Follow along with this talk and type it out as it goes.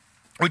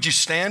Would you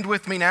stand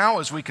with me now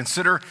as we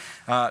consider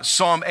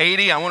Psalm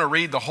 80? I want to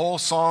read the whole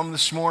psalm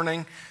this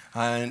morning.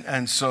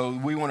 And so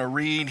we want to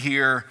read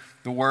here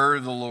the word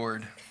of the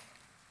Lord.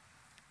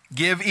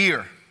 Give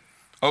ear,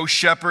 O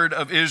shepherd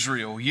of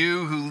Israel,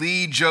 you who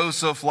lead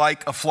Joseph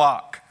like a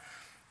flock.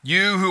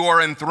 You who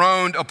are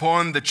enthroned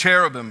upon the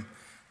cherubim,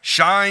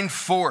 shine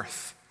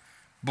forth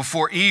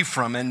before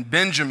Ephraim and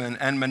Benjamin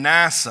and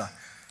Manasseh.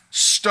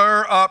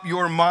 Stir up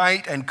your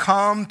might and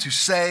come to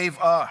save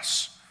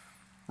us.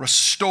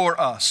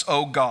 Restore us,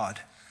 O God.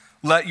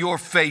 Let your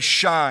face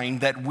shine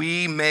that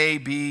we may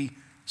be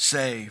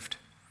saved.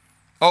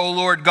 O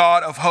Lord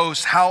God of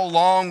hosts, how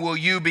long will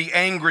you be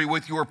angry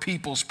with your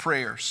people's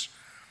prayers?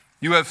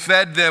 You have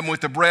fed them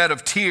with the bread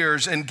of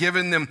tears and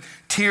given them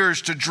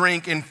tears to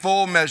drink in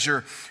full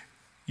measure.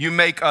 You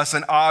make us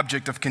an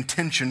object of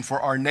contention for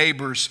our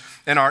neighbors,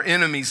 and our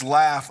enemies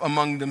laugh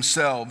among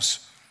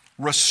themselves.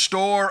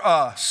 Restore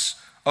us,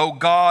 O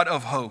God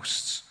of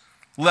hosts.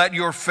 Let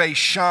your face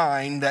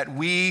shine that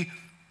we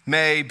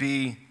may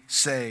be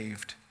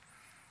saved.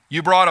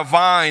 You brought a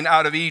vine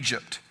out of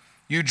Egypt.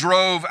 You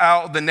drove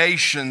out the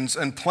nations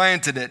and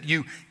planted it.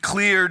 You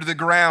cleared the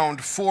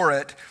ground for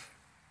it.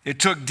 It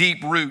took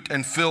deep root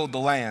and filled the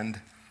land.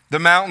 The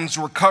mountains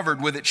were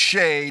covered with its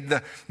shade,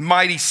 the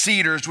mighty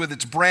cedars with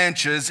its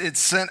branches. It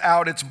sent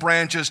out its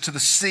branches to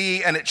the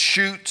sea and its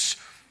shoots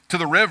to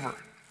the river.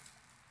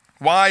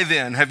 Why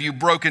then have you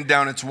broken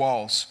down its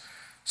walls,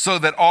 so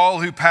that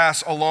all who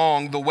pass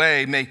along the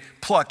way may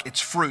pluck its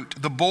fruit?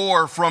 The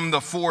boar from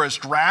the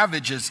forest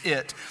ravages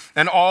it,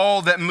 and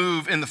all that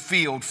move in the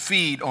field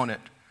feed on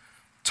it.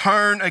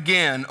 Turn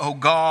again, O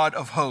God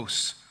of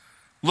hosts.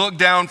 Look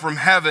down from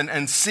heaven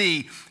and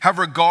see. Have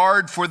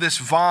regard for this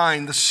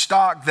vine, the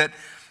stock that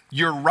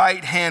your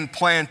right hand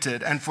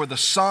planted, and for the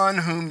son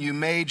whom you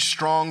made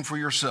strong for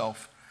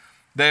yourself.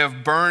 They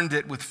have burned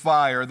it with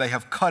fire. They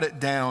have cut it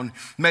down.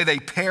 May they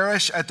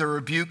perish at the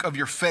rebuke of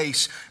your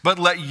face. But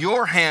let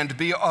your hand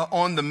be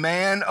on the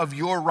man of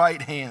your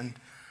right hand,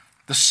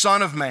 the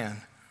Son of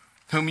Man,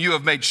 whom you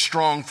have made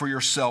strong for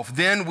yourself.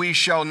 Then we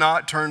shall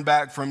not turn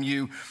back from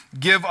you.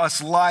 Give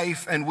us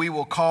life, and we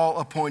will call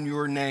upon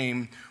your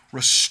name.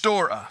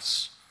 Restore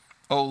us,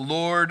 O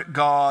Lord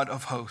God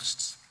of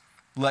hosts.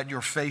 Let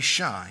your face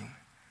shine,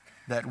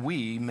 that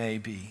we may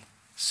be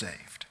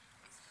saved.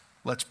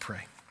 Let's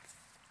pray.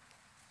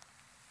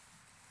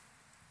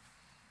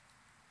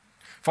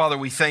 Father,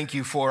 we thank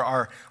you for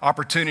our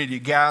opportunity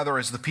to gather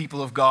as the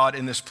people of God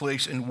in this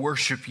place and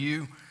worship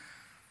you.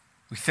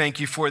 We thank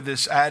you for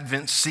this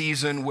Advent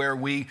season where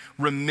we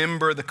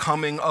remember the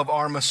coming of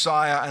our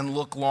Messiah and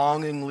look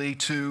longingly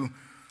to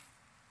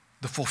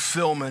the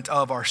fulfillment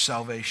of our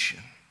salvation.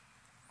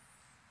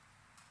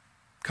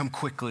 Come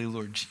quickly,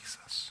 Lord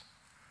Jesus.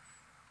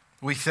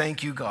 We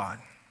thank you, God,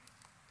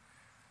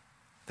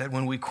 that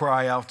when we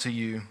cry out to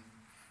you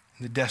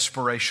in the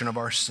desperation of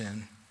our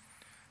sin,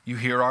 you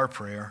hear our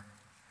prayer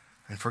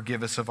and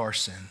forgive us of our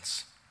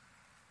sins.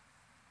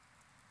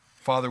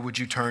 Father, would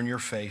you turn your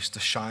face to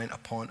shine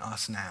upon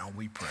us now,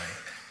 we pray,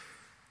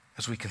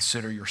 as we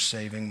consider your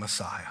saving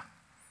Messiah.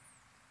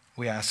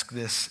 We ask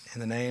this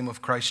in the name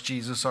of Christ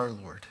Jesus our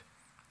Lord.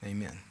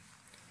 Amen.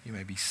 You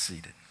may be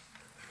seated.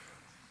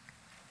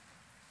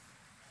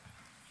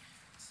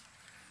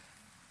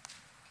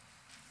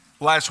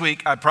 Last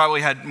week, I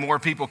probably had more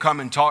people come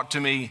and talk to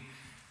me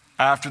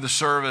after the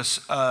service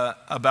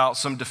about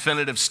some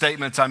definitive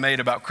statements I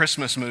made about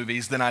Christmas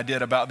movies than I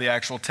did about the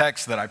actual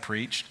text that I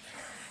preached.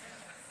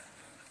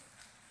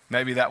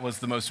 Maybe that was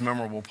the most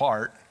memorable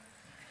part.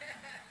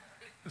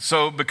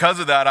 So because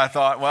of that, I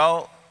thought,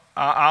 well,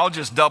 I'll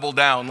just double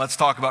down. Let's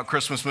talk about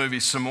Christmas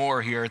movies some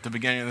more here at the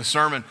beginning of the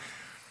sermon.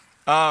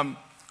 I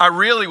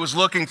really was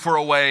looking for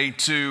a way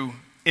to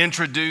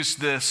introduce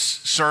this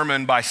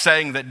sermon by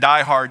saying that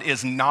Die Hard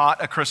is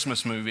not a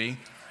Christmas movie,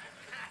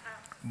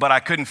 but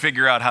I couldn't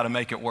figure out how to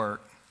make it work.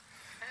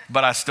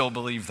 But I still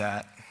believe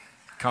that.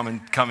 Come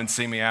and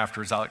see me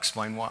afterwards. I'll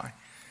explain why.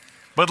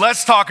 But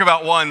let's talk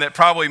about one that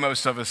probably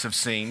most of us have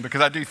seen,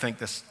 because I do think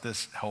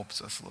this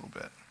helps us a little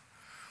bit.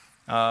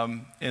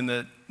 In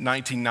the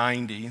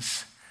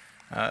 1990s,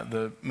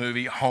 the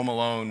movie Home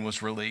Alone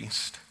was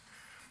released.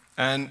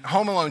 And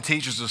Home Alone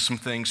teaches us some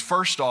things.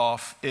 First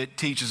off, it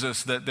teaches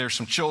us that there's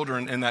some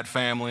children in that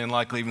family and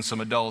likely even some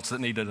adults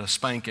that needed a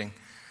spanking.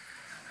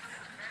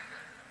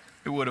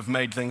 It would have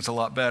made things a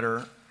lot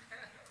better.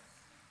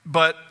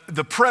 But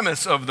the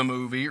premise of the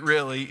movie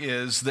really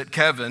is that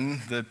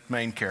Kevin, the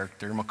main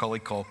character, Macaulay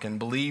Culkin,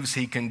 believes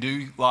he can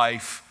do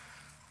life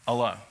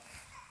alone.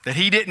 That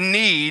he didn't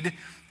need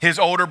his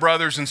older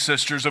brothers and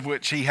sisters, of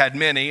which he had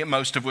many,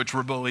 most of which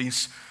were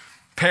bullies,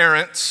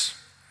 parents,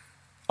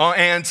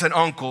 aunts and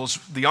uncles,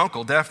 the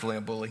uncle definitely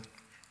a bully,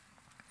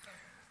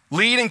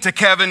 leading to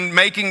Kevin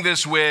making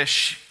this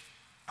wish: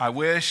 I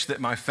wish that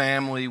my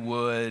family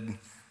would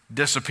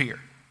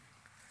disappear.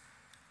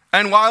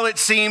 And while it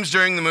seems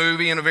during the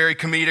movie in a very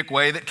comedic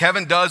way that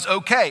Kevin does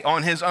okay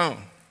on his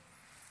own,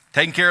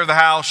 taking care of the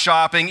house,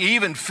 shopping,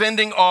 even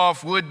fending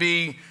off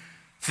would-be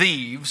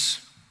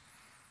thieves,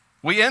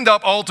 We end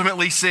up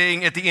ultimately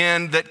seeing at the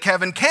end that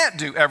Kevin can't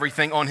do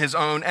everything on his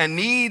own and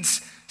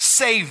needs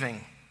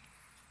saving.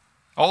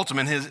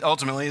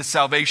 Ultimately, his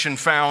salvation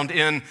found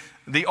in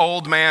the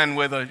old man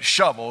with a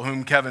shovel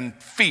whom Kevin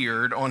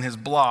feared on his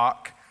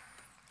block,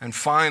 and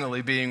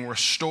finally being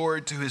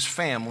restored to his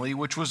family,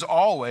 which was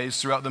always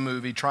throughout the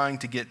movie trying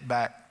to get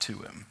back to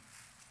him.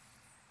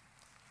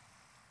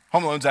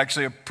 Home Alone's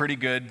actually a pretty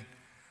good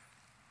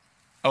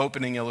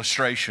opening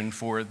illustration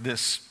for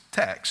this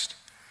text,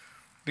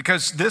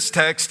 because this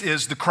text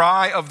is the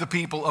cry of the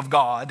people of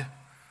God,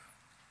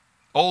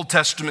 Old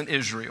Testament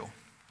Israel,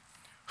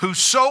 who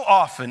so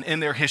often in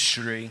their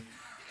history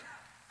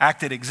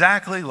acted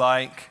exactly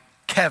like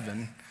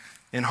Kevin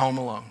in Home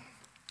Alone.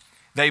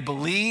 They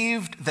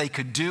believed they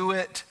could do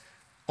it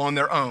on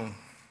their own.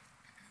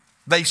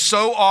 They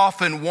so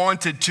often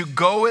wanted to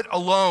go it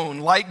alone,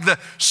 like the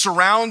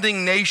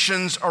surrounding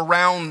nations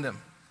around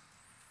them.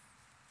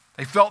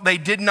 They felt they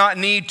did not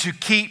need to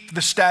keep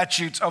the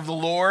statutes of the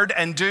Lord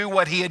and do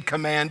what he had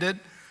commanded.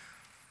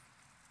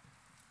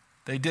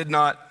 They did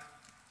not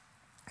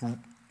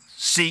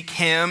seek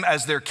him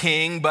as their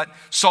king, but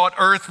sought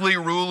earthly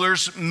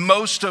rulers,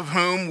 most of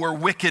whom were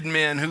wicked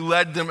men who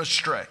led them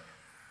astray,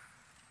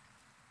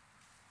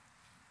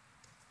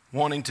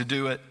 wanting to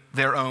do it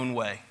their own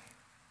way.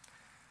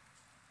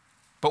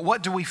 But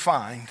what do we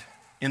find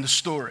in the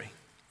story?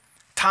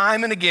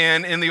 Time and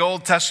again in the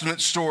Old Testament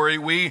story,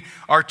 we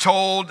are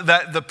told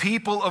that the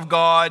people of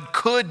God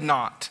could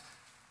not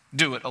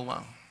do it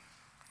alone.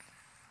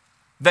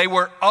 They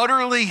were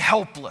utterly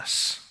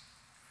helpless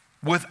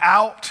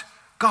without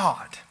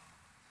God.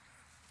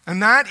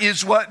 And that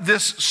is what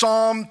this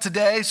psalm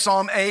today,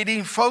 Psalm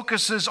 80,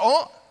 focuses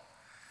on.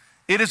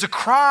 It is a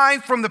cry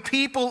from the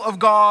people of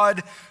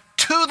God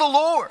to the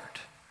Lord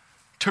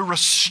to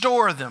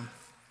restore them,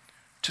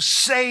 to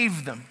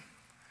save them,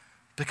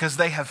 because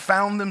they have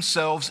found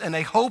themselves in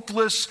a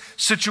hopeless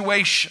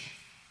situation.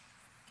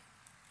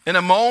 In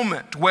a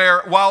moment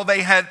where, while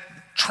they had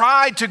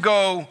tried to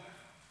go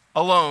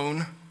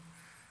alone,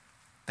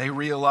 they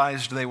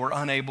realized they were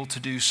unable to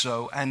do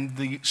so. And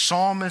the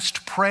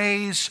psalmist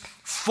prays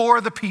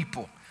for the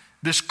people,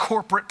 this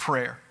corporate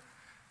prayer,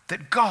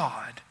 that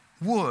God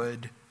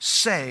would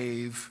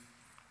save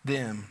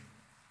them.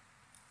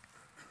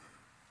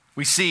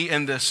 We see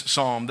in this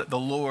psalm that the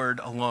Lord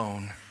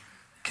alone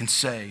can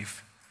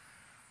save.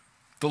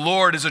 The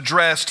Lord is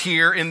addressed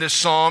here in this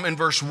psalm in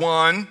verse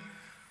 1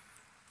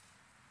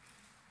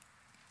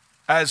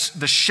 as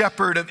the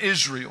shepherd of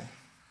Israel.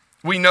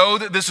 We know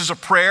that this is a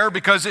prayer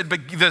because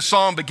the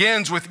psalm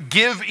begins with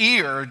 "give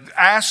ear,"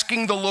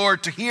 asking the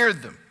Lord to hear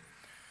them.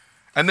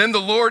 And then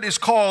the Lord is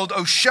called,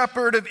 "O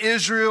shepherd of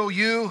Israel,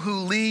 you who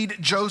lead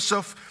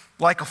Joseph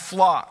like a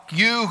flock,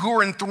 you who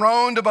are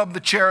enthroned above the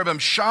cherubim,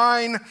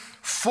 shine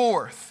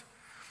forth."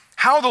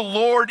 How the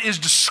Lord is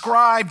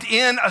described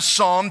in a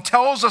psalm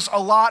tells us a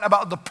lot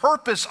about the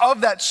purpose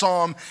of that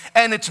psalm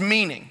and its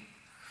meaning.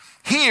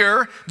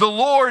 Here, the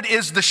Lord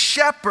is the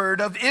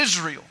shepherd of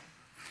Israel.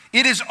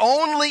 It is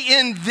only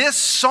in this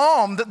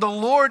psalm that the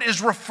Lord is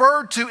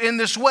referred to in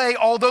this way,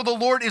 although the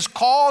Lord is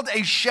called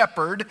a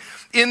shepherd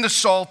in the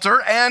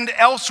Psalter and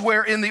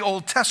elsewhere in the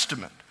Old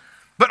Testament.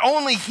 But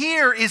only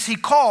here is he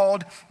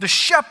called the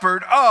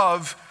shepherd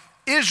of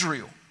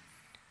Israel.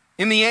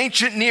 In the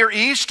ancient Near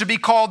East, to be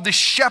called the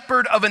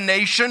shepherd of a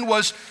nation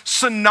was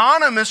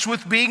synonymous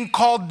with being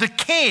called the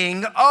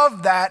king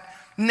of that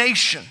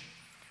nation.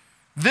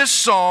 This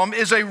psalm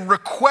is a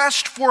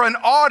request for an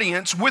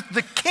audience with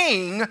the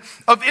king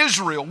of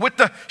Israel, with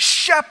the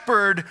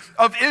shepherd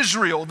of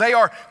Israel. They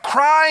are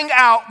crying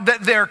out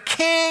that their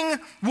king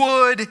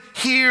would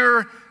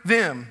hear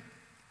them.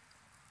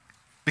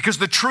 Because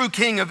the true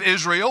king of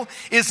Israel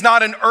is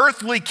not an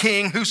earthly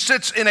king who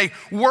sits in a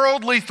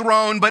worldly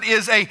throne, but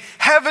is a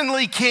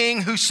heavenly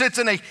king who sits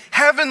in a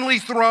heavenly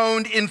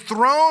throne,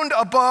 enthroned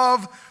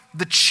above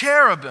the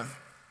cherubim.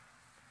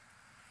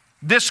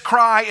 This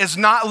cry is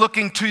not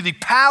looking to the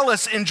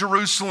palace in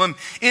Jerusalem.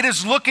 It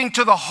is looking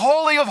to the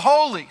Holy of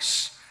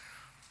Holies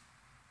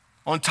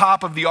on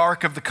top of the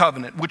Ark of the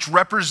Covenant, which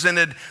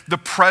represented the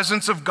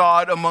presence of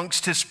God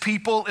amongst his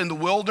people in the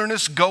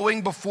wilderness,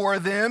 going before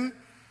them,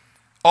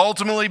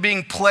 ultimately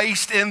being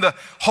placed in the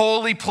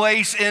holy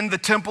place in the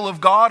temple of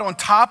God. On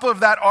top of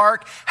that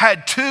ark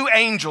had two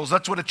angels.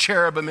 That's what a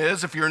cherubim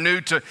is. If you're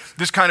new to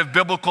this kind of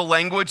biblical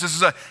language, this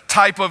is a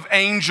type of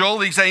angel.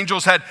 These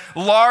angels had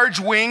large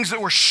wings that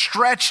were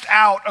stretched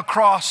out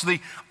across the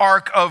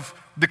Ark of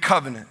the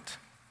Covenant.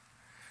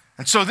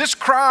 And so this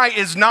cry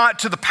is not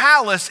to the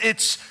palace,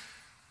 it's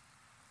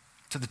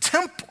to the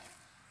temple,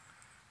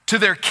 to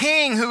their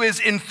king who is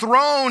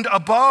enthroned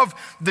above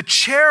the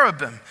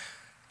cherubim.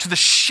 To the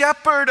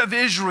shepherd of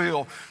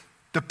Israel,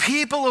 the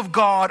people of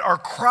God are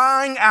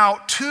crying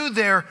out to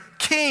their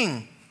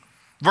king.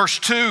 Verse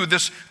 2,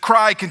 this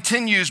cry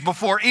continues,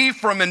 "Before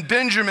Ephraim and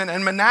Benjamin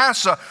and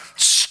Manasseh,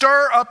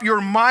 stir up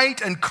your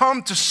might and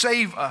come to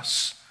save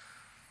us.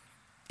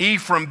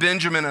 Ephraim,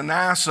 Benjamin, and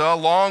Manasseh,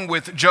 along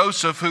with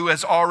Joseph, who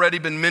has already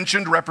been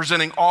mentioned,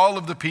 representing all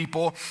of the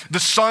people, the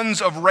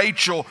sons of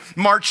Rachel,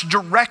 marched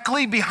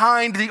directly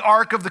behind the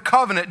Ark of the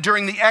Covenant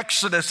during the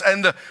Exodus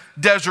and the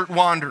desert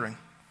wandering.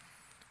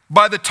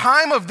 By the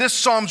time of this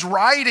psalm's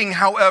writing,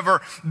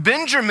 however,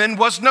 Benjamin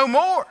was no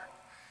more.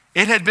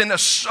 It had been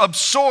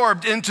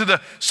absorbed into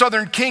the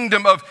southern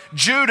kingdom of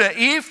Judah.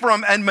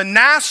 Ephraim and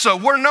Manasseh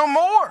were no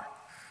more.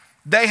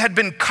 They had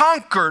been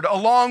conquered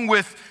along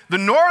with the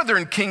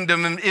northern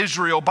kingdom of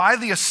Israel by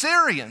the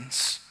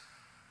Assyrians.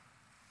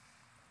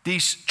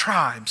 These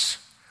tribes,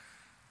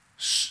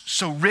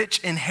 so rich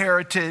in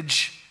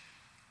heritage,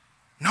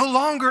 no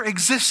longer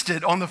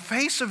existed on the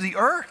face of the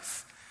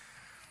earth.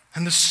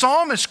 And the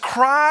psalmist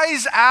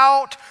cries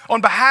out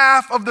on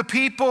behalf of the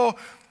people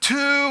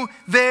to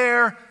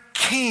their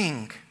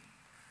king,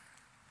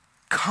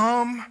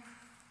 "Come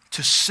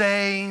to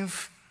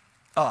save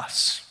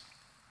us."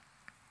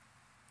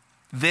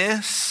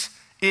 This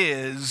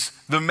is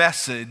the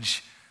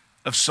message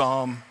of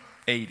Psalm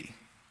 80.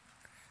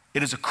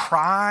 It is a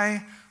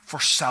cry for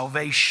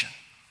salvation.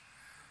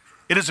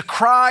 It is a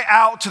cry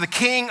out to the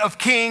King of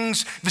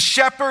Kings, the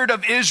Shepherd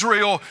of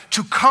Israel,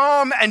 to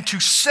come and to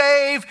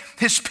save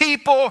his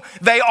people.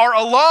 They are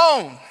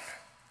alone,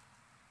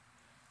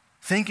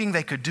 thinking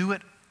they could do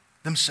it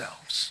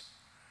themselves.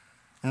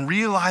 And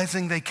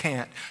realizing they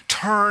can't,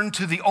 turn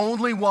to the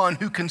only one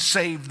who can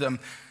save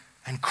them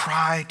and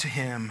cry to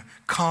him,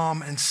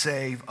 "Come and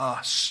save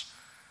us."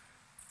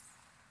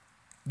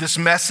 This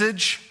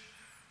message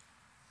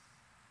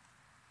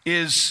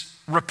is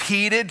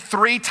repeated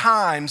 3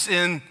 times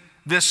in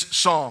this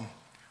psalm.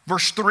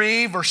 Verse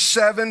 3, verse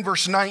 7,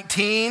 verse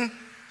 19,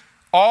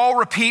 all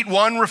repeat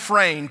one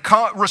refrain.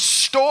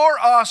 "Restore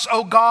us,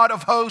 O God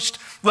of hosts,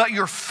 let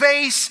your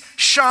face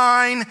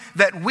shine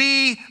that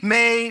we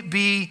may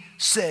be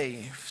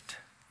saved."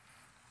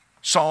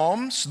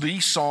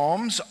 These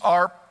psalms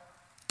are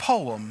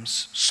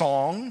poems,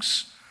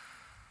 songs,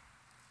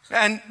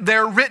 and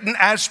they're written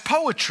as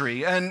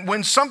poetry. And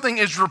when something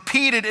is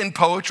repeated in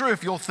poetry,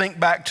 if you'll think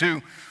back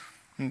to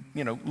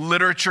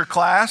literature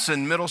class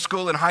in middle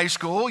school and high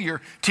school,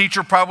 your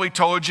teacher probably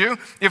told you,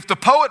 if the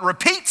poet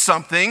repeats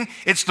something,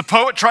 it's the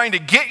poet trying to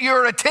get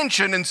your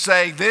attention and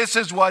say, this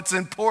is what's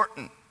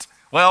important.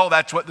 Well,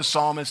 that's what the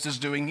psalmist is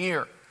doing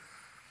here.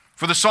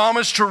 For the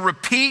psalmist to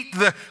repeat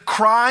the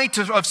cry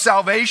of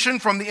salvation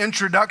from the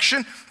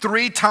introduction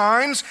 3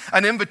 times,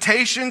 an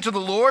invitation to the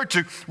Lord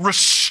to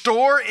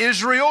restore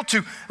Israel,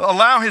 to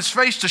allow his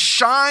face to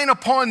shine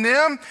upon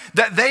them,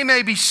 that they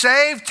may be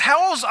saved,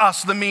 tells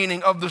us the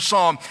meaning of the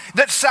psalm,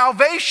 that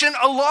salvation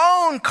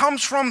alone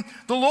comes from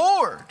the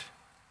Lord.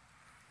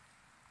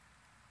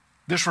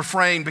 This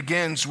refrain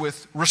begins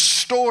with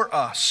 "restore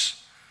us."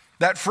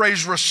 That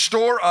phrase,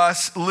 "restore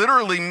us,"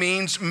 literally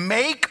means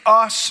make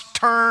us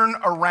turn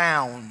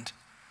around.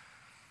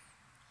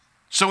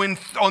 So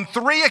on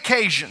 3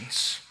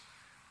 occasions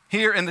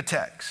here in the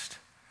text,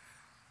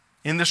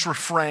 in this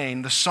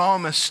refrain, the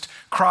psalmist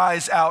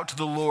cries out to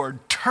the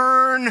Lord,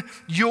 "Turn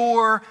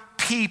your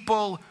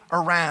people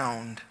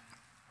around."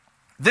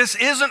 This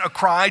isn't a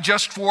cry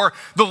just for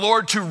the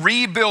Lord to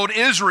rebuild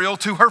Israel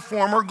to her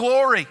former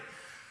glory.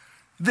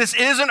 This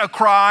isn't a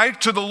cry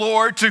to the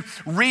Lord to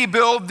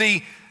rebuild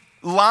the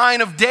line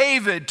of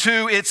David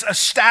to its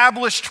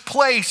established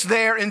place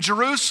there in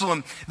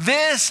Jerusalem.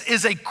 This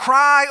is a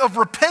cry of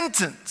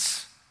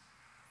repentance,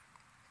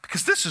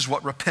 because this is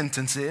what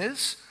repentance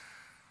is.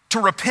 To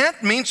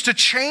repent means to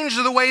change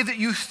the way that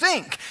you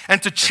think,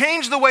 and to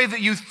change the way that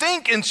you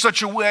think in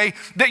such a way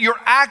that your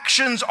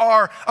actions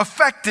are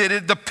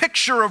affected. The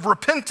picture of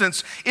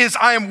repentance is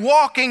I am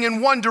walking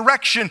in one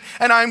direction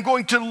and I'm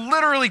going to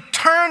literally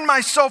turn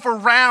myself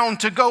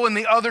around to go in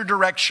the other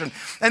direction.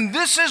 And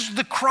this is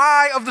the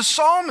cry of the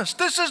psalmist.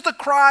 This is the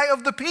cry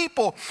of the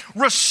people.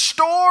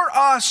 Restore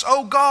us,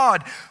 O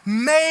God.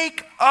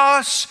 Make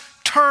us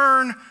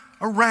turn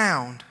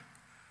around.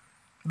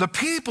 The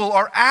people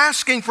are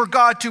asking for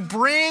God to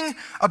bring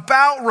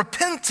about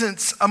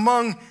repentance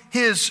among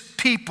his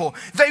people.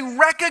 They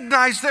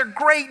recognize their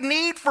great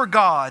need for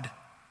God.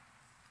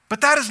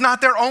 But that is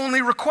not their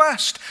only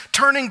request.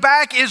 Turning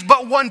back is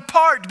but one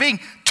part.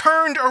 Being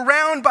turned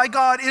around by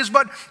God is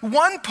but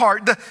one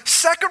part. The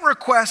second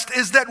request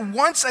is that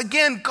once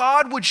again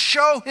God would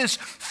show his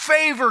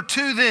favor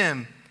to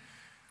them.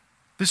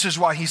 This is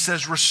why he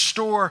says,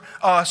 "Restore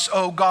us,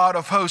 O God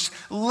of hosts.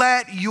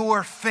 Let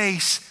your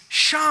face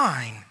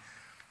shine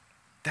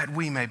that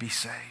we may be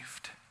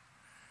saved."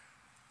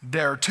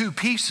 There are 2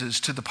 pieces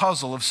to the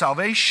puzzle of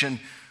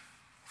salvation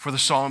for the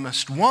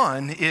psalmist.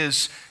 One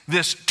is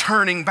this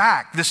turning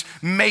back, this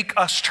make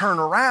us turn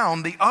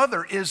around. The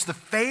other is the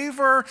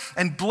favor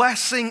and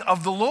blessing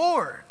of the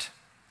Lord.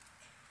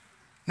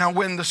 Now,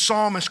 when the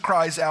psalmist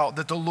cries out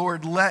that the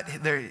Lord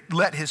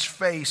let his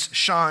face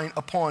shine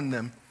upon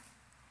them,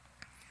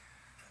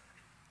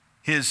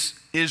 his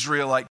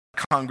Israelite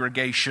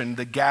congregation,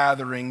 the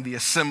gathering, the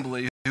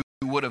assembly,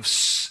 who would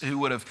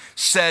have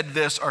said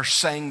this or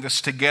sang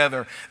this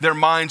together, their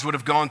minds would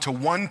have gone to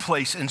one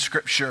place in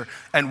Scripture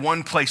and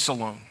one place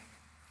alone.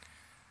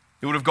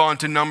 it would have gone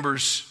to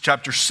Numbers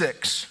chapter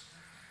 6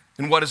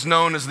 in what is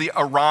known as the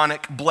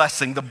Aaronic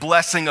blessing, the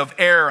blessing of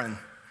Aaron,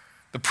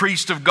 the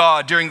priest of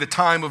God during the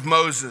time of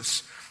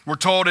Moses. We're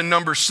told in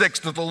Numbers 6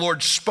 that the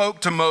Lord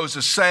spoke to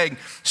Moses saying,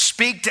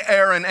 "Speak to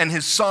Aaron and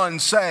his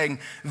sons saying,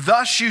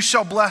 thus you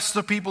shall bless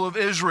the people of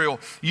Israel.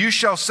 You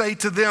shall say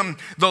to them,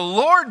 the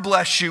Lord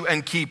bless you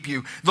and keep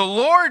you. The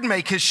Lord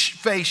make his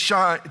face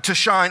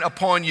shine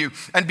upon you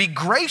and be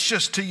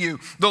gracious to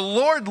you. The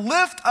Lord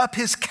lift up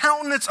his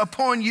countenance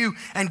upon you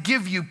and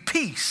give you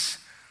peace.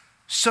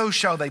 So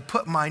shall they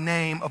put my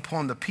name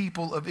upon the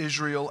people of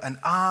Israel, and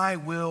I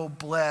will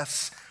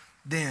bless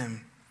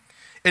them."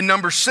 In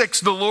Numbers 6,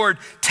 the Lord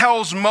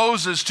tells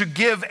Moses to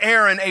give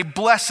Aaron a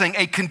blessing,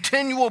 a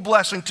continual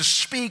blessing to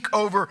speak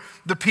over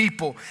the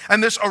people.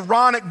 And this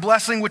Aaronic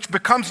blessing, which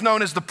becomes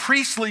known as the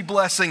priestly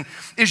blessing,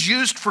 is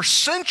used for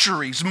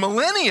centuries,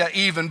 millennia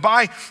even,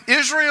 by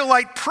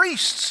Israelite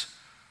priests.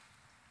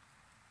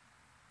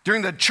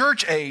 During the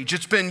church age,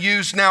 it's been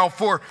used now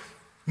for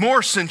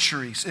more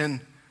centuries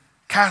in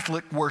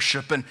Catholic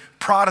worship and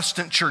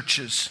Protestant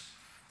churches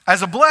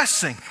as a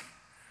blessing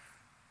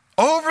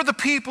over the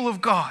people of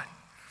God,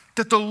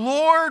 that the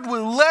Lord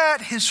will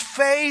let his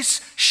face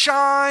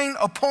shine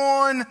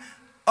upon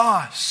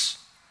us.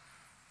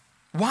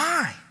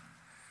 Why?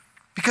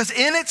 Because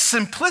in its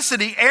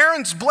simplicity,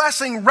 Aaron's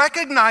blessing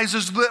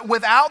recognizes that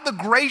without the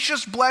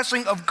gracious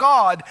blessing of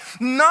God,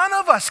 none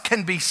of us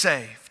can be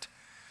saved.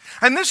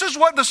 And this is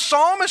what the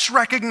psalmist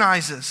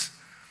recognizes.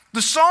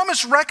 The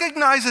psalmist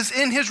recognizes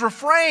in his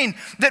refrain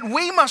that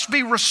we must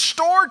be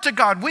restored to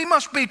God. We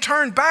must be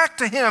turned back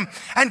to him.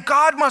 And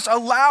God must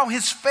allow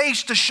his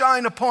face to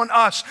shine upon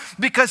us,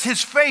 because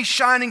his face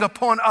shining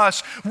upon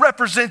us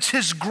represents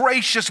his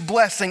gracious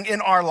blessing in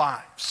our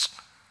lives.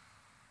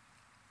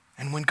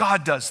 And when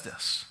God does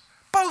this,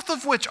 both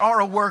of which are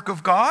a work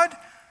of God,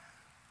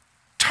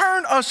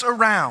 turn us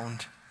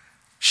around.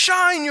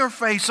 Shine your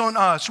face on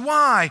us.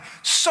 Why?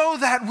 So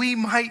that we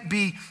might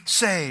be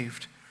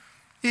saved.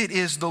 It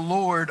is the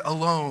Lord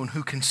alone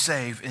who can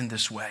save in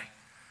this way.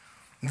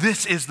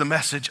 This is the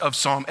message of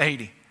Psalm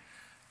 80.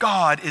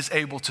 God is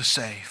able to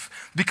save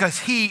because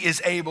he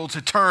is able to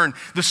turn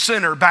the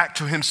sinner back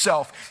to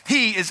himself.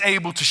 He is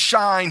able to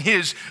shine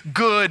his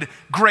good,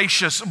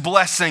 gracious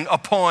blessing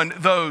upon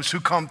those who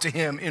come to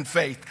him in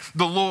faith.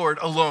 The Lord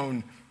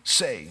alone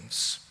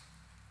saves.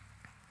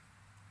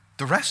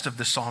 The rest of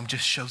the psalm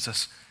just shows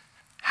us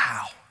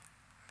how.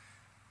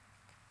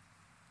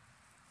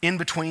 In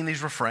between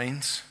these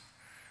refrains,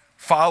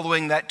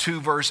 following that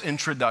 2-verse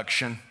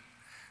introduction,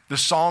 the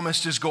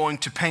psalmist is going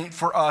to paint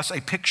for us a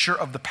picture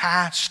of the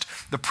past,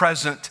 the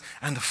present,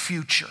 and the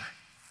future,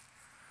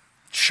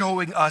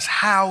 showing us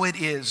how it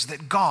is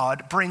that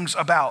God brings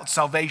about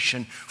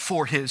salvation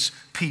for his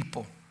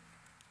people.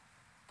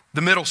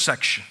 The middle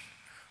section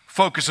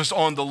focuses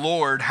on the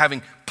Lord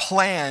having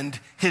planned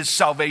his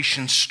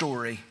salvation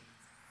story.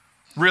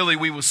 Really,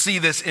 we will see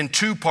this in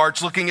 2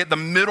 parts, looking at the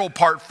middle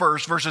part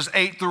first, verses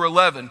 8 through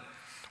 11.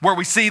 Where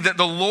we see that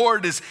the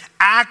Lord is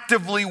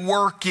actively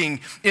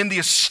working in the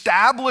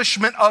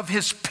establishment of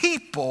his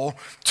people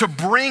to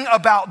bring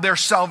about their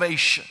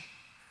salvation.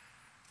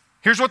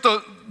 Here's what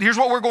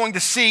we're going to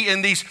see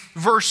in these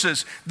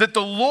verses, that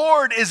the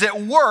Lord is at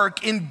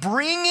work in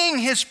bringing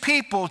his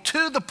people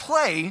to the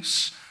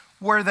place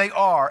where they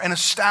are and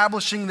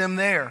establishing them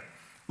there.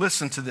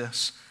 Listen to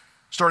this,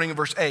 starting in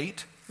verse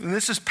 8. And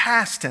this is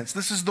past tense.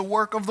 This is the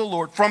work of the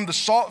Lord. From the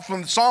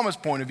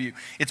psalmist's point of view,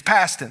 it's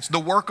past tense. The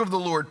work of the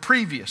Lord,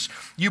 previous.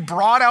 You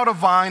brought out a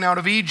vine out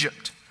of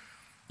Egypt.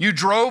 You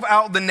drove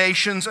out the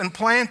nations and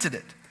planted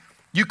it.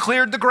 You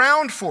cleared the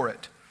ground for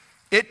it.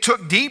 It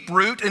took deep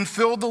root and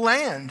filled the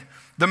land.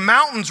 The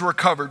mountains were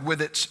covered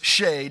with its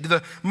shade,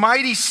 the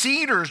mighty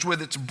cedars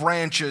with its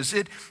branches.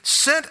 It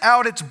sent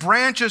out its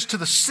branches to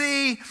the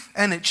sea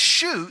and its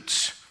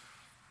shoots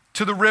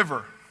to the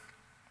river.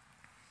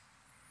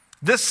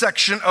 This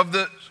section of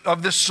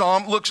this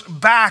psalm looks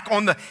back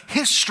on the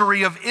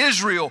history of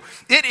Israel.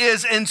 It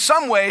is in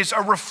some ways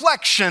a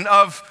reflection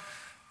of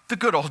the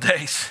good old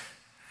days.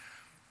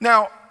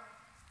 Now,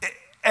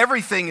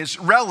 everything is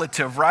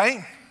relative,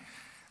 right?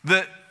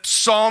 The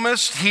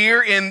psalmist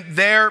here in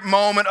their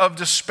moment of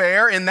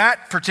despair, in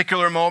that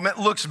particular moment,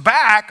 looks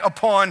back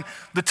upon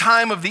the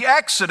time of the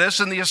Exodus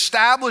and the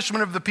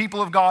establishment of the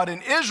people of God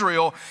in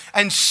Israel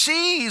and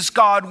sees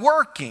God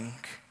working.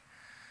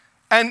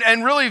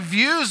 And really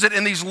views it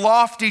in these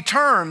lofty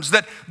terms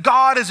that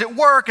God is at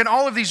work and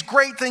all of these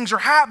great things are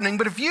happening.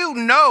 But if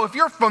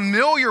you're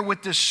familiar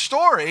with this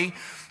story,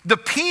 the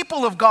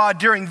people of God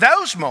during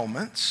those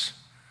moments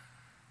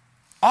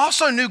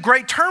also knew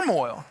great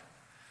turmoil.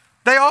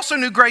 They also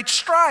knew great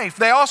strife.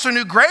 They also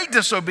knew great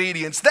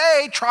disobedience.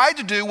 They tried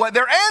to do what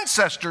their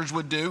ancestors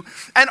would do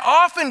and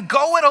often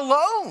go it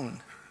alone.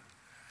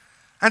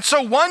 And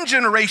so one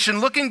generation,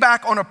 looking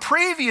back on a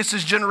previous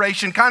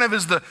generation, kind of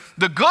as the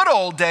good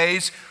old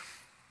days,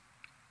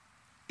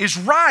 is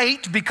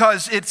right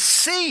because it's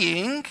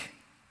seeing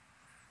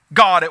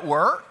God at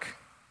work,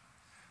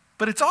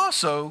 but it's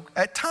also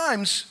at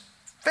times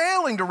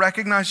failing to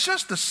recognize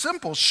just the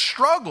simple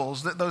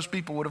struggles that those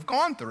people would have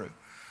gone through.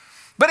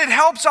 But it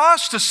helps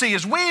us to see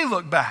as we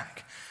look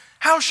back.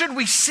 How should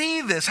we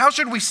see this? How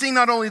should we see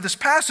not only this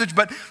passage,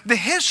 but the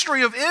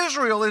history of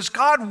Israel as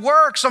God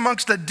works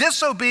amongst a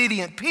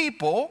disobedient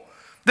people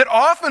that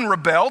often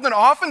rebelled and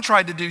often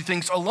tried to do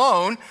things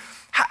alone?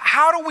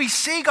 How do we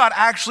see God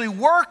actually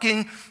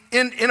working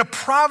in a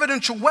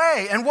providential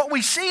way? And what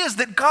we see is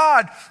that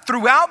God,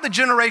 throughout the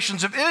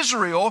generations of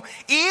Israel,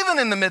 even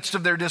in the midst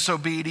of their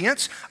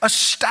disobedience,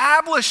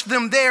 established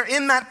them there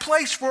in that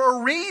place for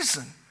a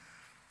reason.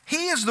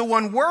 He is the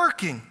one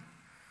working.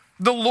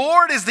 The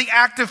Lord is the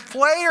active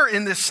player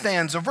in this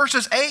stanza.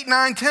 Verses 8,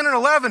 9, 10, and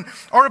 11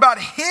 are about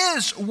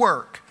his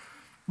work.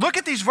 Look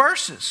at these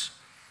verses.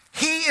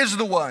 He is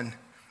the one,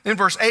 in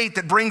verse 8,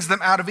 that brings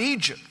them out of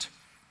Egypt.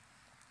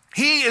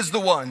 He is the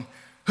one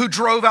who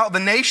drove out the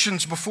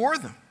nations before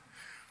them.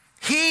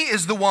 He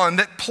is the one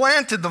that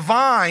planted the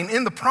vine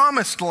in the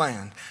promised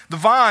land. The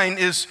vine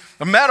is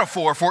a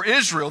metaphor for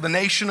Israel, the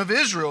nation of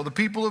Israel, the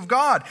people of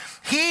God.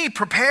 He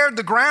prepared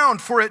the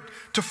ground for it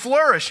to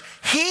flourish.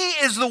 He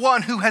is the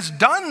one who has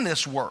done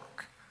this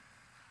work.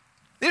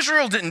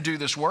 Israel didn't do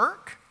this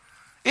work.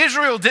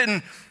 Israel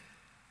didn't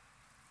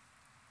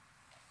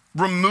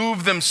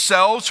remove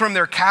themselves from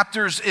their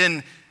captors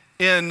in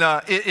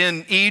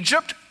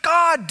Egypt.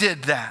 God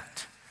did that.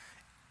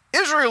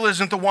 Israel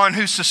isn't the one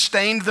who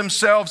sustained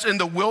themselves in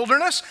the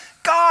wilderness.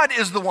 God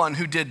is the one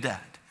who did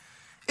that.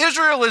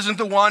 Israel isn't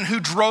the one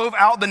who drove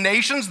out the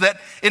nations that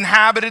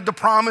inhabited the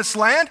promised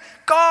land.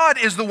 God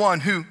is the one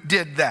who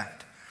did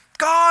that.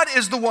 God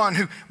is the one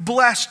who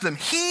blessed them.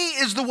 He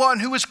is the one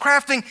who is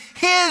crafting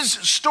his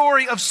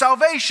story of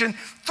salvation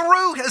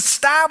through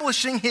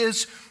establishing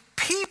his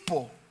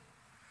people.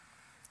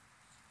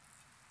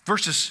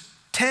 Verses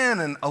 10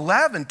 and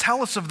 11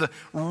 tell us of the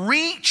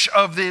reach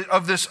of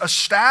this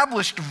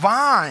established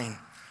vine.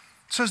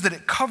 It says that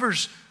it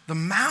covers the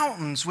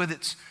mountains with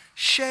its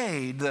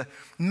shade. The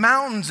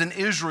mountains in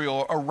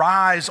Israel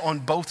arise on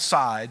both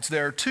sides.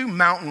 There are two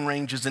mountain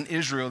ranges in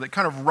Israel that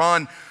kind of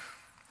run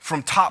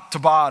from top to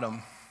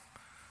bottom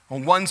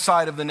on one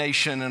side of the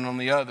nation and on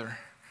the other.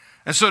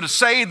 And so to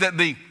say that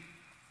the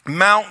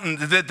mountain,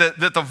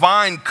 that the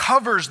vine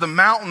covers the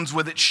mountains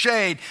with its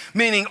shade,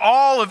 meaning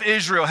all of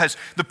Israel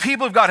the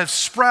people of God have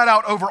spread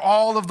out over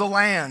all of the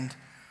land.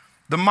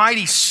 The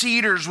mighty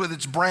cedars with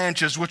its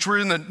branches, which were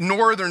in the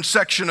northern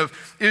section of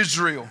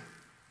Israel.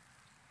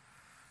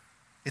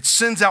 It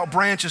sends out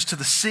branches to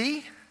the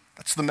sea,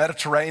 that's the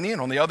Mediterranean,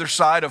 on the other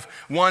side of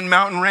one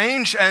mountain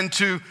range, and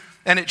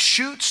it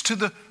shoots to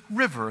the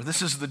river.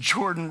 This is the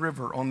Jordan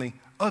River on the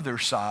other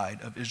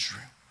side of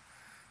Israel.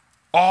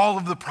 All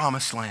of the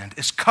promised land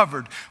is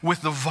covered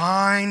with the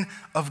vine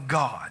of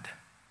God.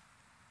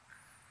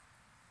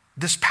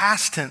 This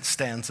past tense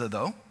stanza,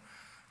 though,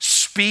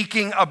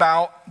 speaking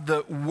about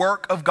the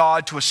work of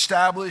God to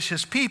establish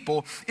his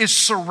people, is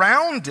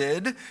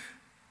surrounded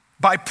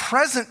by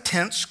present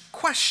tense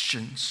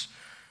questions.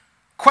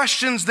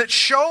 Questions that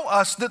show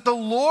us that the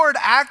Lord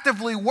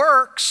actively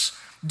works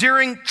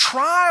during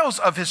trials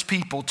of his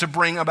people to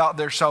bring about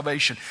their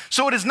salvation.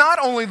 So it is not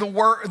only the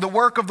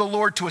work of the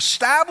Lord to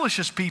establish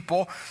his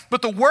people,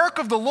 but the work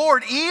of the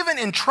Lord even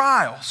in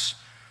trials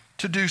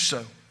to do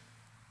so.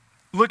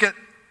 Look at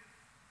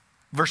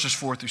verses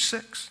 4 through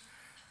 6.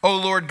 O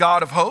Lord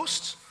God of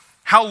hosts,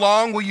 how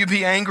long will you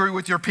be angry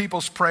with your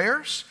people's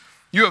prayers?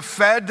 You have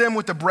fed them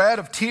with the bread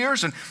of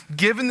tears and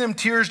given them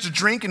tears to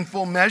drink in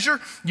full measure.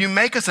 You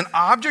make us an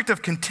object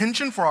of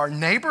contention for our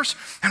neighbors,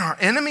 and our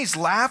enemies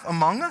laugh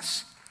among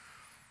us.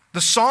 The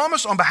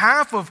psalmist, on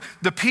behalf of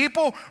the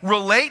people,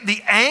 relate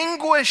the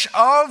anguish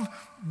of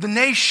the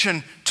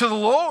nation to the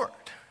Lord.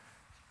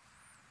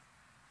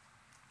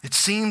 It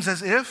seems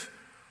as if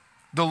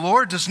the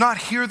Lord does not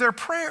hear their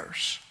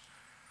prayers.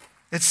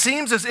 It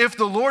seems as if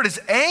the Lord is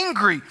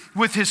angry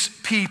with his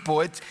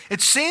people.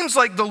 It seems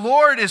like the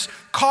Lord is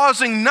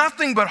causing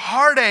nothing but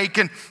heartache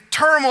and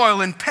turmoil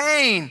and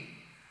pain.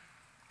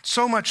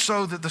 So much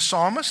so that the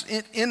psalmist,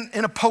 in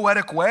a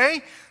poetic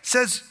way,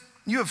 says,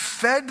 you have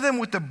fed them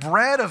with the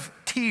bread of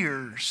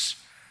tears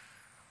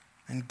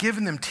and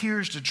given them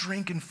tears to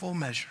drink in full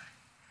measure.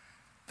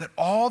 That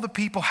all the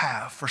people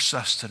have for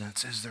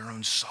sustenance is their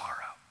own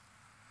sorrow.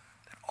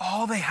 That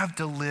all they have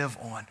to live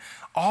on,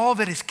 all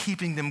that is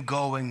keeping them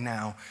going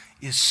now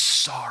is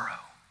sorrow.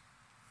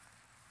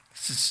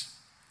 This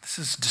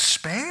is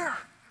despair.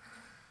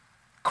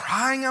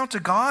 Crying out to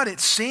God, it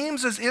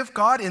seems as if,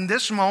 God, in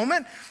this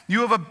moment,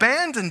 you have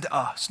abandoned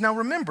us. Now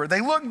remember, they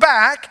look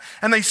back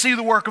and they see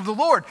the work of the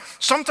Lord.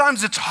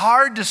 Sometimes it's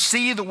hard to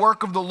see the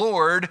work of the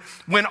Lord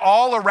when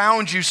all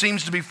around you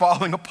seems to be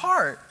falling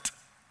apart.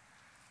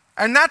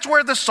 And that's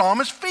where the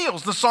psalmist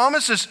feels. The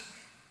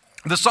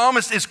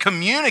psalmist is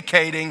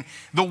communicating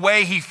the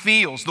way he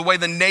feels, the way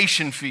the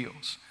nation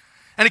feels.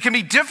 And it can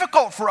be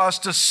difficult for us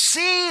to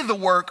see the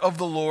work of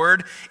the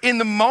Lord in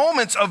the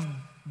moments of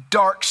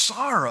dark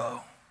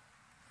sorrow.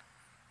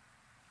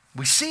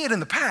 We see it in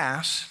the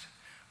past.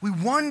 We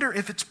wonder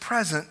if it's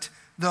present,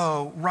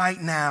 though, right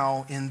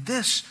now in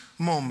this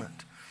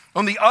moment.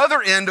 On the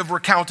other end of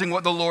recounting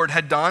what the Lord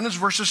had done is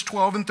verses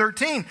 12 and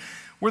 13,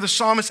 where the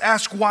psalmist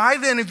asks, "Why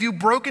then have you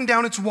broken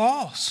down its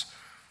walls,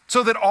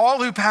 so that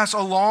all who pass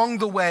along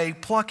the way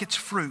pluck its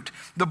fruit?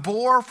 The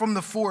boar from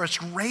the forest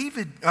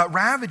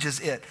ravages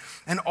it,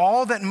 and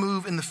all that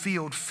move in the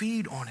field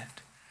feed on it."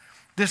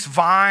 This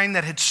vine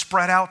that had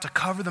spread out to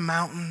cover the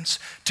mountains,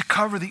 to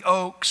cover the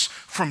oaks,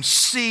 from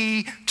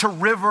sea to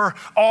river,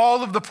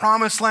 all of the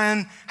promised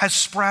land has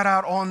spread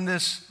out on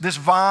this. This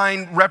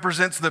vine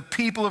represents the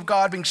people of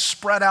God being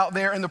spread out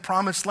there in the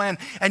promised land,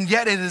 and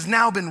yet it has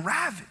now been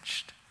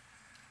ravaged.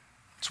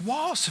 Its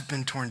walls have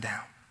been torn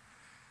down.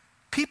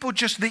 People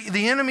just,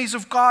 the enemies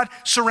of God,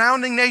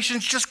 surrounding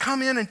nations, just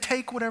come in and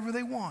take whatever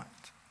they want.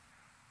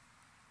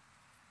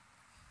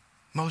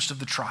 Most of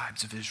the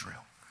tribes of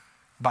Israel,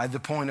 by the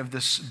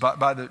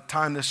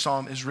time this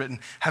psalm is written,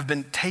 have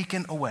been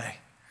taken away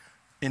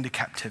into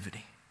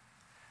captivity.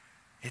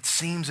 It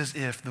seems as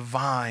if the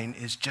vine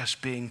is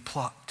just being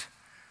plucked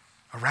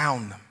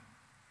around them,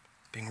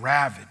 being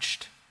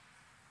ravaged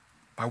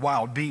by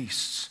wild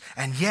beasts.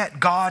 And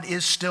yet God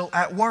is still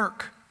at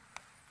work.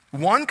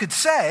 One could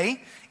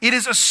say it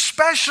is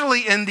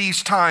especially in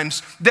these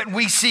times that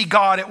we see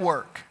God at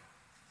work.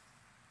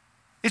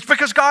 It's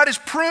because God is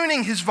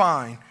pruning his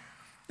vine.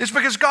 It's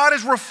because God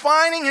is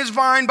refining his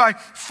vine by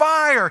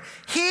fire.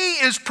 He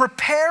is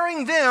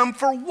preparing them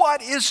for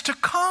what is to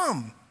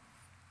come.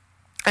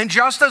 And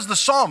just as the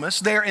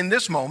psalmist there in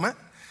this moment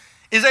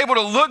is able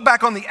to look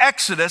back on the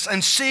Exodus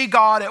and see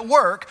God at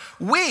work,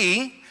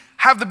 we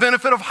have the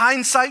benefit of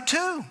hindsight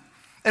too.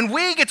 And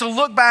we get to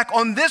look back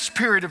on this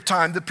period of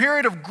time, the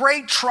period of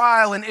great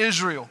trial in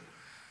Israel,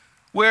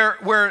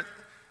 where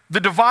the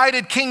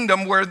divided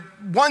kingdom, where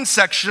one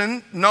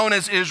section known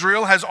as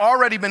Israel has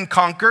already been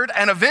conquered,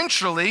 and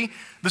eventually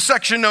the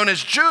section known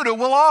as Judah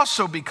will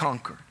also be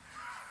conquered.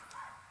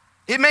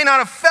 It may not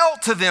have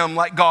felt to them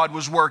like God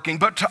was working,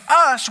 but to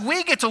us,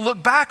 we get to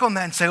look back on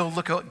that and say, "Oh,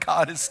 look at what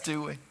God is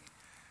doing."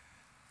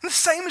 And the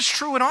same is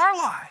true in our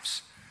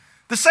lives.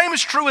 The same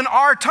is true in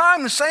our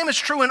time. The same is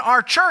true in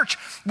our church.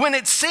 When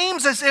it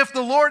seems as if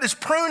the Lord is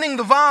pruning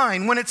the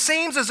vine, when it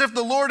seems as if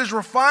the Lord is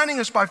refining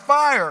us by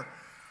fire,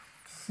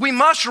 we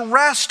must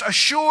rest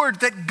assured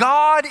that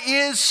God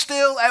is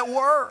still at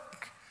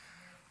work,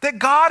 that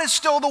God is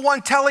still the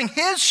one telling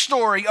his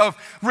story of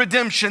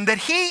redemption, that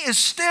he is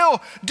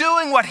still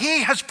doing what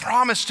he has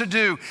promised to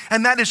do,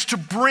 and that is to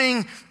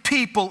bring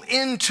people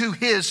into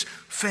his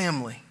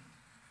family.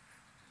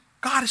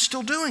 God is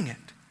still doing it.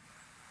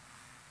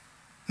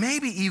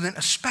 Maybe even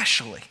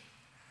especially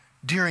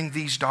during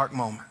these dark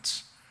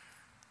moments.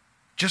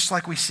 Just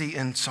like we see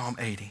in Psalm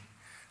 80,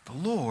 the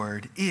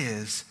Lord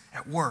is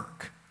at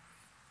work,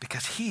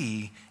 because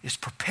he is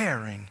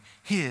preparing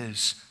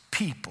his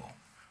people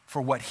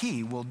for what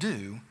he will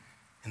do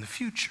in the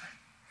future.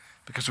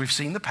 Because we've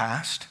seen the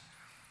past,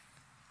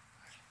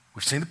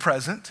 we've seen the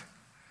present,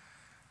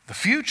 the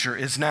future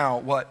is now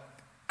what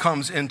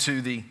comes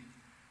into the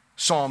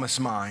psalmist's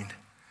mind.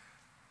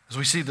 As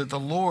we see that the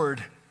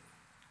Lord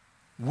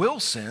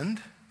will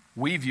send,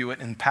 we view it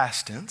in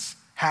past tense,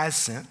 has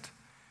sent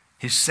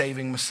his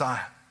saving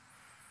Messiah.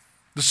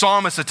 The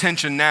psalmist's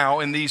attention now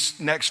in these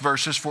next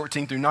verses,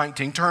 14 through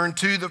 19, turn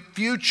to the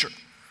future.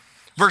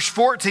 Verse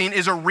 14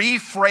 is a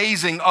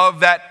rephrasing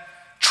of that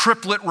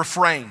triplet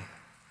refrain.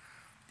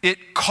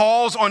 It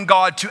calls on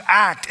God to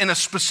act in a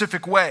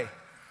specific way.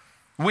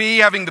 We,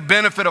 having the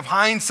benefit of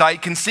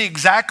hindsight, can see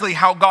exactly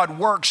how God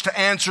works to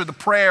answer the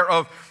prayer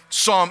of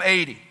Psalm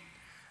 80.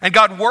 And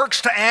God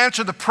works to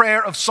answer the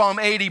prayer of Psalm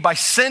 80 by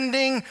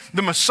sending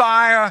the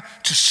Messiah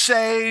to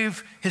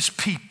save his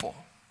people.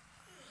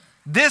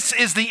 This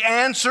is the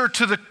answer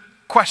to the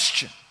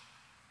question.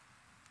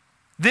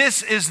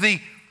 This is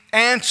the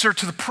answer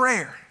to the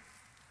prayer.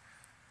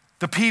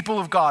 The people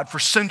of God for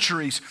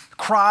centuries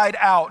cried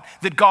out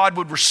that God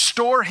would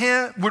restore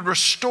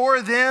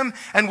them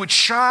and would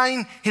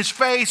shine his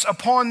face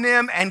upon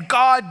them, and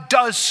God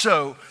does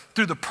so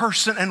through the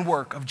person and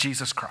work of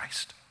Jesus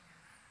Christ.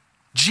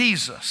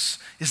 Jesus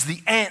is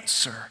the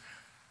answer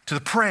to the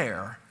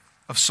prayer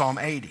of Psalm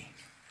 80.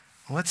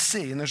 Let's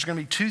see, and there's going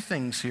to be two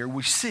things here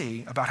we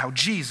see about how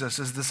Jesus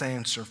is this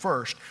answer.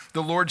 First,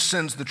 the Lord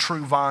sends the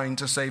true vine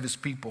to save his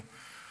people.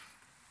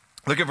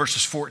 Look at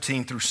verses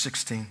 14 through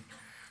 16.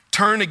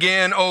 Turn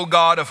again, O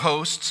God of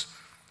hosts.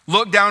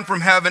 Look down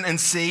from heaven and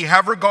see.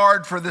 Have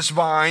regard for this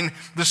vine,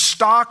 the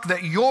stock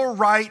that your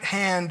right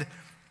hand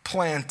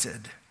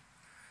planted,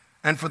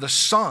 and for the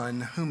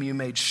son whom you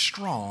made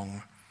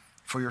strong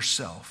for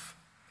yourself.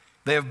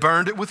 They have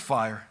burned it with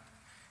fire.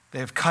 They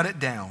have cut it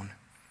down.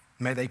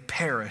 May they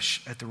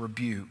perish at the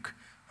rebuke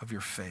of your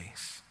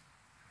face.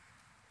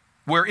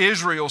 Where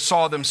Israel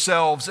saw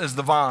themselves as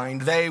the vine,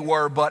 they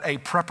were but a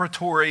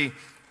preparatory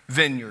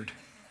vineyard,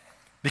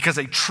 because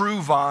a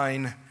true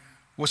vine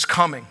was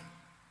coming.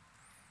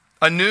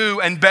 A new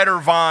and better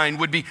vine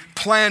would be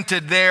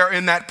planted there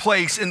in that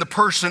place in the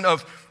person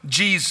of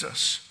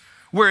Jesus.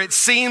 where it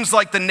seems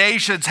like the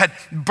nations had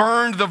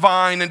burned the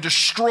vine and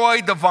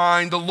destroyed the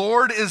vine, the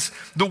Lord is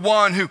the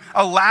one who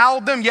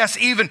allowed them, yes,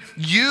 even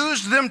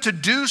used them to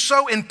do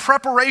so in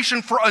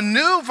preparation for a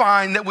new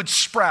vine that would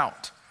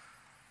sprout.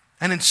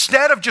 And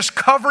instead of just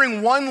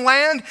covering one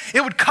land,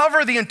 it would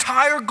cover the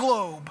entire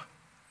globe.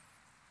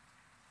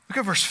 Look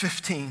at verse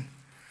 15.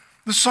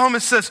 The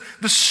psalmist says,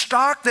 the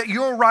stock that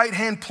your right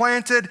hand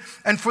planted,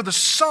 and for the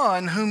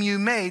son whom you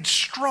made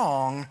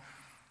strong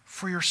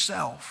for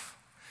yourself.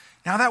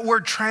 Now that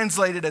word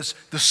translated as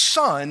the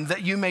son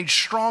that you made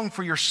strong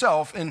for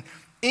yourself in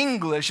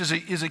English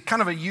is a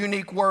kind of a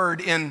unique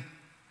word in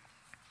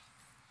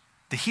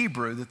the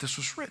Hebrew that this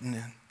was written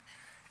in.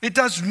 It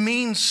does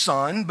mean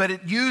son, but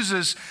it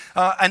uses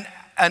an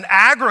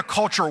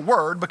agriculture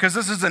word, because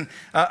this is an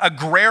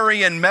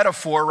agrarian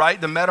metaphor, right?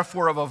 The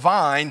metaphor of a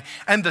vine.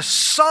 And the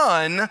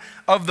son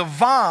of the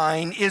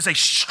vine is a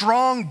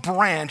strong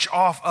branch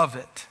off of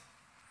it.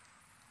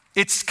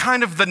 It's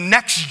kind of the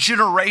next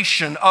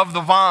generation of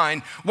the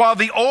vine. While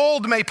the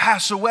old may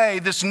pass away,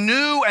 this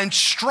new and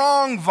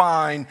strong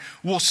vine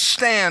will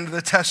stand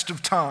the test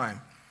of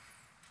time.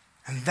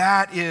 And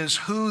that is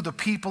who the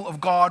people of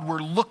God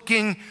were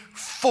looking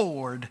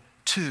forward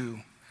to.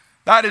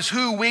 That is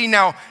who we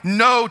now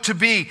know to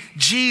be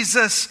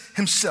Jesus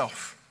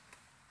himself.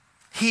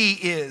 He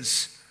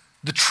is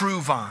the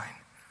true vine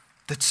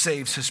that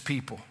saves his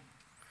people.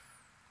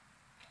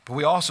 But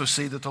we also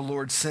see that the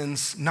Lord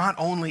sends not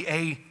only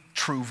a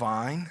true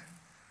vine,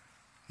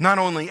 not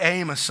only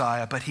a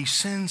Messiah, but he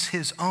sends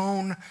his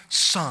own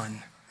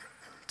son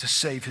to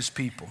save his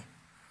people.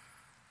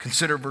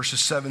 Consider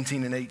verses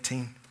 17 and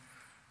 18.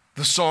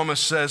 The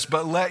psalmist says,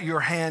 but let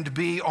your hand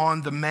be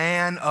on the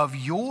man of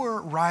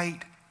your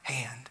right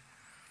hand,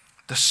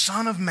 the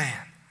Son of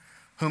Man,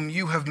 whom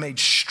you have made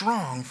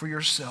strong for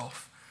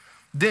yourself.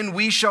 Then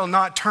we shall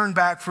not turn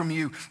back from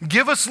you.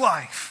 Give us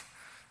life,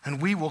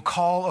 and we will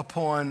call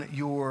upon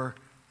your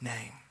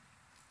name.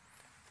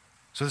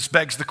 So this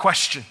begs the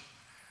question,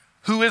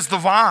 who is the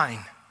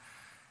vine?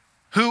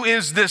 Who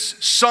is this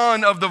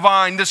son of the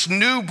vine, this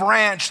new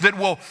branch that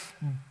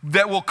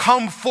will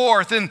come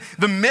forth in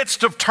the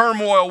midst of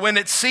turmoil when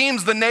it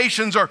seems the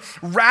nations are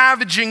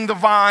ravaging the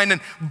vine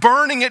and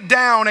burning it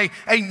down?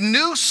 A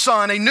new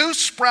son, a new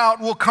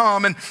sprout will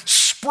come and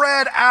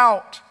spread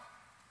out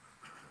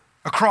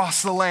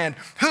across the land.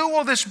 Who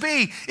will this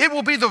be? It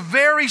will be the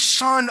very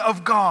Son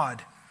of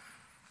God,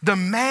 the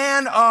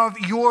man of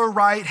your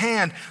right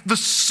hand, the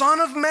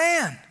Son of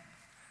Man.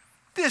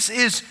 This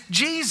is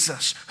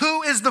Jesus.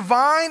 Who is the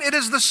vine? It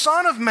is the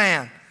Son of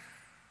Man,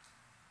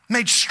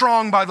 made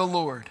strong by the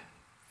Lord.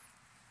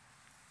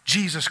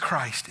 Jesus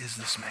Christ is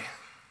this man.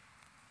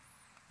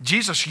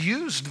 Jesus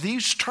used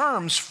these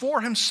terms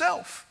for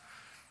himself.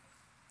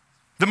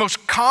 The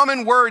most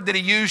common word that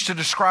he used to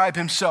describe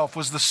himself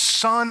was the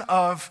Son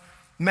of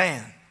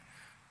Man.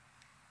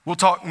 We'll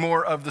talk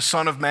more of the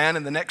Son of Man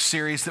in the next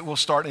series that we'll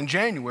start in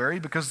January,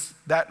 because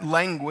that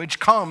language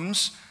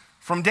comes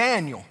from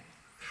Daniel.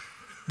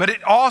 But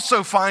it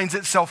also finds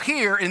itself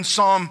here in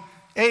Psalm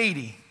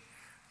 80.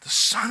 The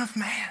Son of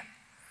Man,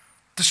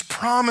 this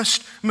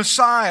promised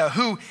Messiah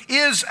who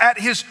is at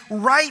his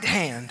right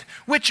hand,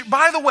 which,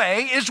 by the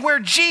way, is where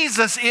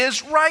Jesus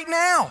is right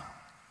now.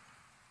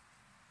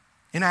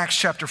 In Acts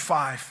chapter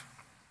 5,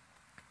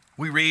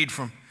 we read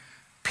from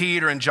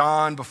Peter and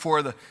John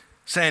before the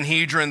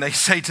Sanhedrin. They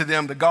say to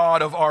them, the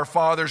God of our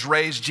fathers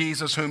raised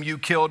Jesus, whom you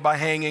killed by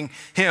hanging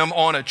him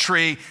on a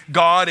tree.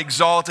 God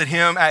exalted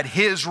him at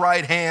his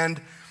right hand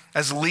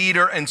as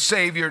leader and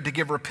savior to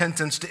give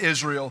repentance to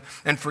Israel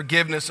and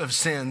forgiveness of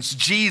sins.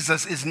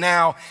 Jesus is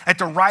now at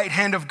the right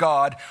hand of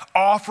God,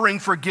 offering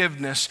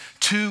forgiveness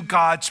to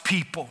God's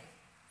people,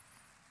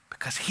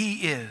 because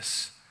he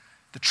is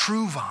the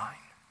true vine,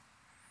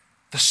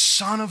 the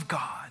Son of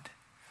God,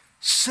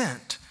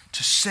 sent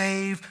to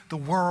save the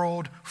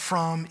world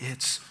from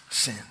its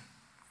sin.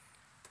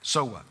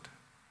 So what?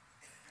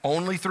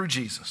 Only through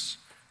Jesus,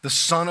 the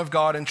Son of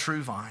God and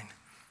true vine,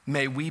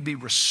 may we be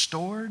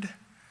restored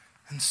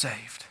and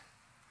saved.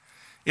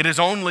 It is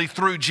only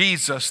through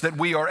Jesus that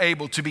we are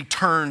able to be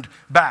turned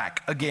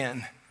back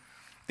again.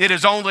 It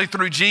is only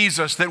through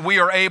Jesus that we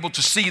are able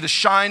to see the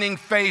shining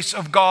face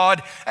of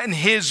God and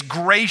his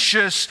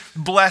gracious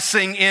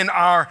blessing in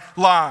our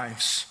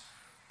lives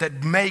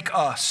that make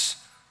us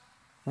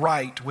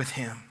right with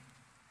him.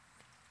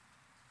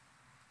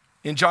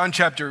 In John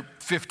chapter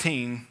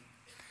 15,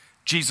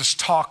 Jesus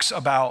talks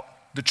about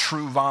the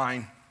true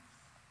vine.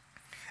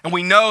 And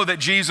we know that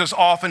Jesus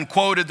often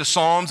quoted the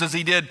Psalms, as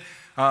he did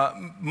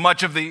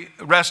much of the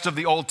rest of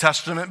the Old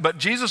Testament. But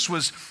Jesus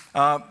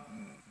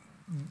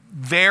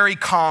very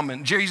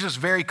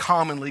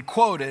commonly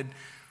quoted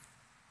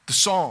the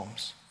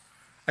Psalms.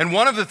 And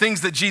one of the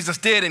things that Jesus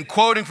did in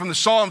quoting from the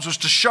Psalms was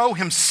to show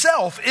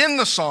himself in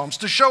the Psalms,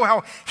 to show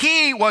how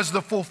he was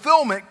the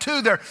fulfillment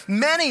to their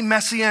many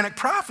messianic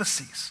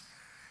prophecies.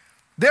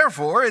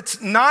 Therefore,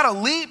 it's not a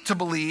leap to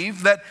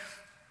believe that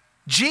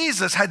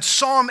Jesus had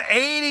Psalm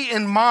 80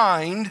 in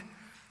mind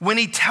when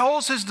he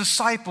tells his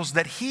disciples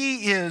that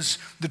he is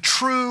the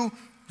true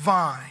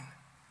vine.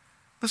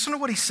 Listen to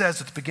what he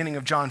says at the beginning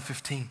of John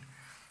 15.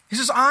 He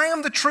says, I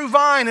am the true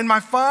vine, and my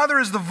Father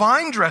is the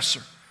vine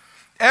dresser.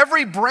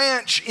 Every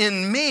branch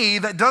in me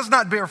that does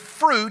not bear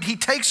fruit, he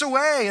takes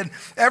away. And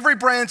every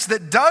branch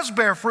that does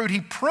bear fruit,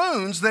 he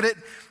prunes that it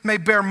may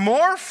bear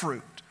more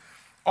fruit.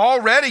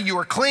 Already you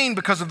are clean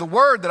because of the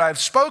word that I have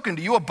spoken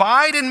to you.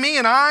 Abide in me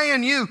and I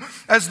in you.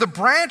 As the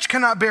branch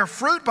cannot bear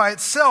fruit by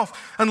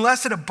itself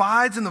unless it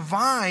abides in the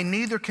vine,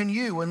 neither can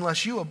you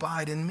unless you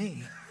abide in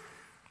me.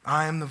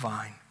 I am the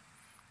vine,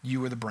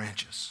 you are the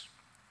branches.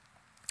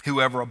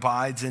 Whoever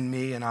abides in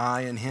me and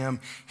I in him,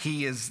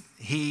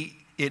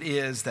 it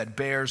is that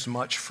bears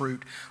much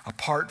fruit.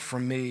 Apart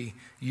from me,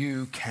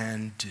 you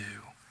can do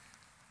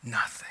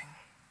nothing.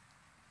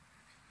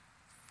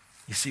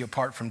 You see,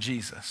 apart from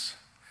Jesus,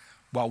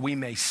 while we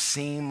may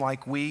seem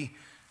like we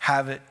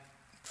have it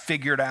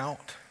figured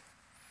out,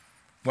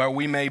 while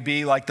we may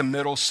be like the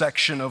middle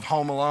section of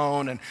Home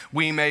Alone, and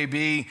we may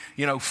be,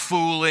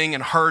 fooling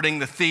and hurting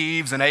the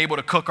thieves and able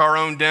to cook our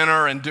own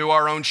dinner and do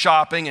our own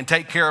shopping and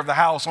take care of the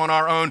house on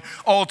our own,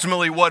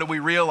 ultimately, what do we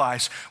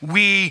realize?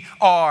 We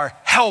are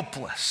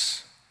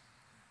helpless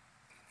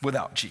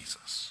without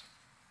Jesus.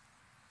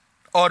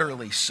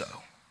 Utterly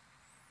so.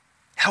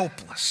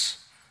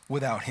 Helpless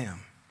without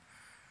him.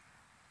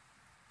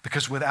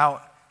 Because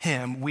without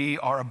him, we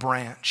are a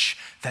branch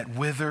that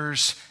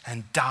withers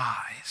and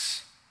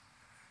dies.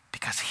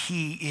 Because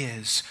he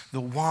is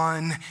the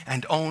one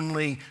and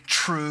only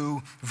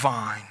true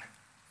vine.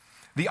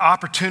 The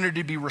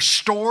opportunity to be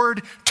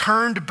restored,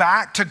 turned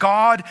back to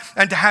God,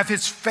 and to have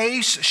his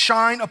face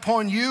shine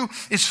upon you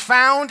is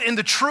found in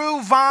the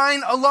true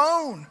vine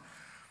alone.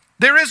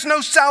 There is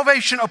no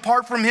salvation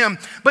apart from him,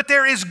 but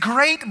there is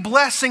great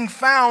blessing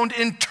found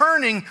in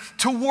turning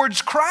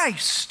towards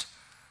Christ.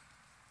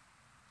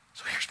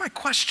 So here's my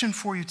question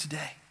for you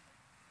today.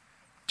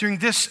 During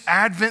this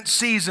Advent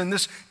season,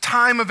 this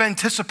time of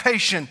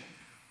anticipation,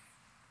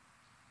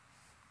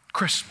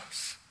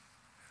 Christmas,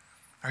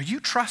 are you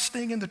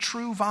trusting in the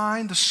true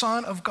vine, the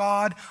Son of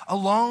God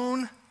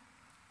alone,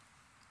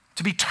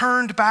 to be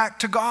turned back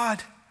to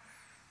God,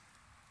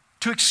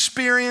 to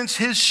experience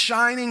his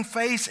shining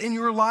face in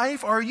your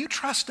life, or are you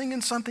trusting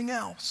in something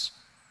else?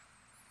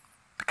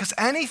 Because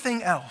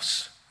anything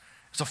else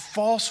is a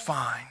false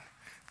vine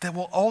that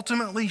will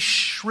ultimately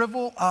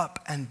shrivel up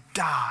and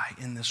die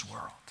in this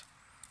world.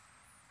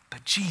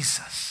 But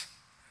Jesus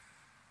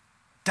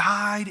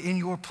died in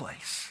your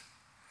place,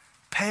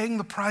 paying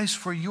the price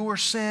for your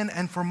sin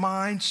and for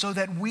mine, so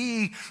that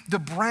we, the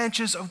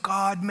branches of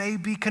God, may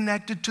be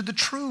connected to the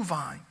true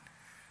vine.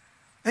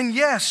 And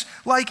yes,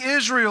 like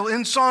Israel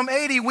in Psalm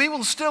 80, we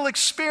will still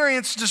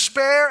experience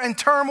despair and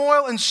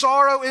turmoil and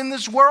sorrow in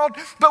this world,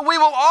 but we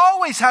will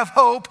always have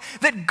hope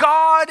that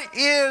God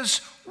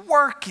is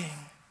working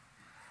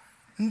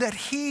and that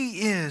he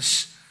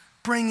is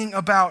bringing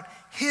about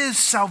his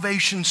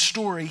salvation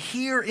story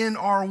here in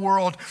our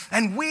world,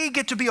 and we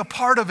get to be a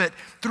part of it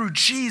through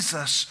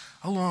Jesus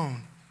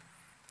alone.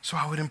 So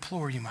I would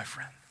implore you, my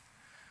friend,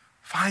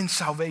 find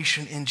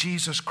salvation in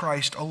Jesus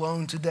Christ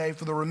alone today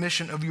for the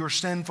remission of your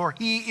sin, for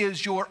he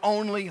is your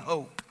only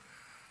hope,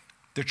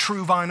 the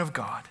true vine of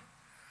God,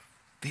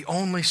 the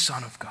only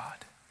Son of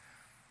God,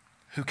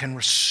 who can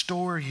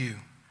restore you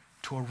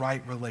to a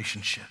right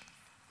relationship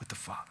with the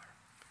Father.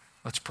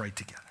 Let's pray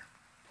together.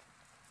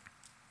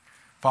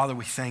 Father,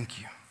 we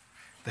thank you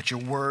that your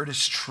word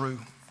is true,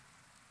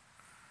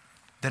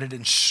 that it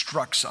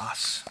instructs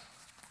us,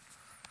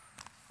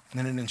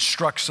 and it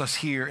instructs us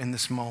here in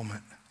this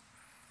moment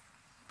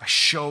by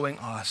showing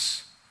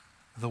us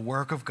the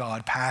work of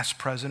God, past,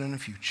 present,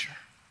 and future,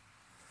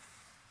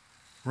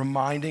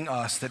 reminding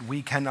us that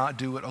we cannot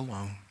do it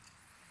alone.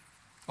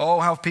 Oh,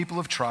 how people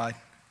have tried,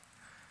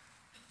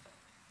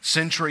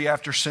 century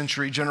after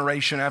century,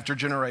 generation after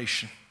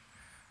generation,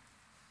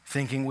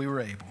 thinking we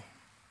were able,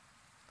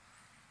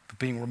 but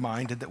being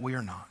reminded that we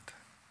are not.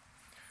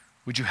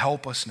 Would you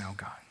help us now,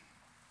 God,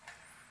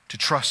 to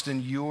trust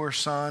in your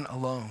Son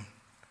alone,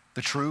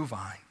 the true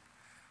vine,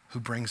 who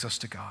brings us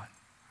to God?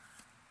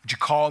 Would you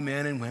call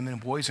men and women,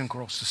 boys and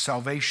girls, to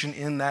salvation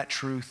in that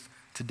truth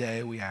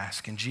today, we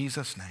ask. In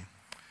Jesus' name,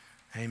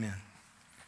 amen.